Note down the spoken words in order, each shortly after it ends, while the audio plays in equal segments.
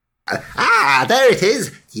There it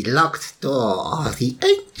is. The locked door of the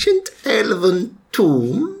ancient elven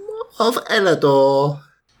tomb of Elador.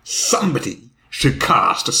 Somebody should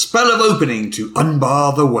cast a spell of opening to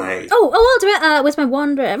unbar the way. Oh, I'll do it. Where's my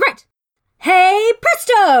wand? Right. Hey,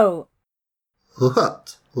 presto!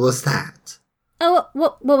 What was that? Oh,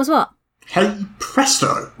 what was what? Hey,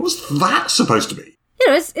 presto. What's that supposed to be? You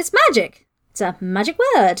know, it's magic. It's a magic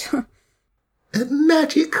word. A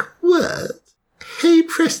magic word? Hey,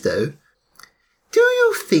 presto. Do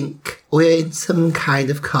you think we're in some kind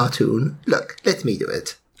of cartoon? Look, let me do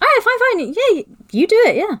it. Oh, fine. Yeah, you do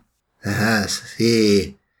it, yeah.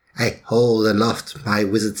 See. I hold aloft my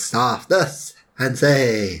wizard staff thus and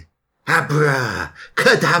say, Abra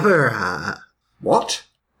Cadabra. What?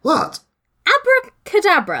 What?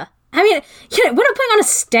 Abracadabra. I mean, you know, we're not putting on a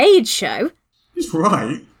stage show. He's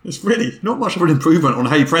right. It's really not much of an improvement on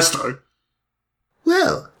Hey Presto.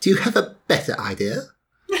 Well, do you have a better idea?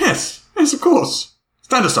 Yes, of course.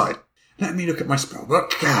 Stand aside. Let me look at my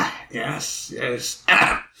spellbook. Yes.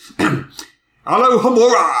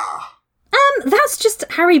 Alohomora! That's just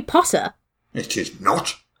Harry Potter. It is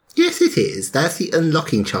not. Yes, it is. That's the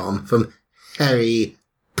unlocking charm from Harry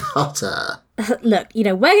Potter. Look, you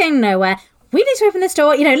know, we're going nowhere. We need to open this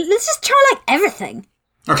door. You know, let's just try like everything.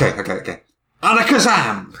 Okay.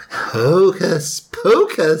 Alakazam! Hocus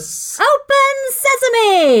pocus! Open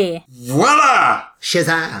sesame! Voila!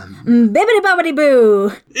 Shazam!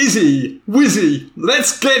 Bibbidi-bobbidi-boo! Izzy, Wizzy,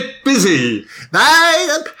 let's get busy! By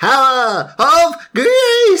the power of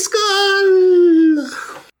Grayskull!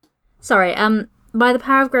 Sorry, by the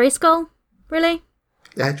power of Grayskull? Really?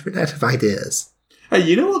 I'd run out of ideas. Hey,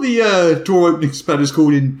 you know what the door opening spell is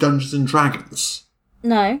called in Dungeons and Dragons?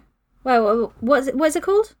 No. Well, what is it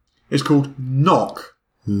called? It's called Knock.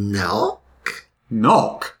 Knock?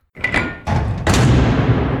 Knock?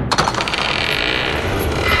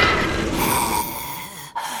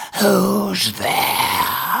 Who's there?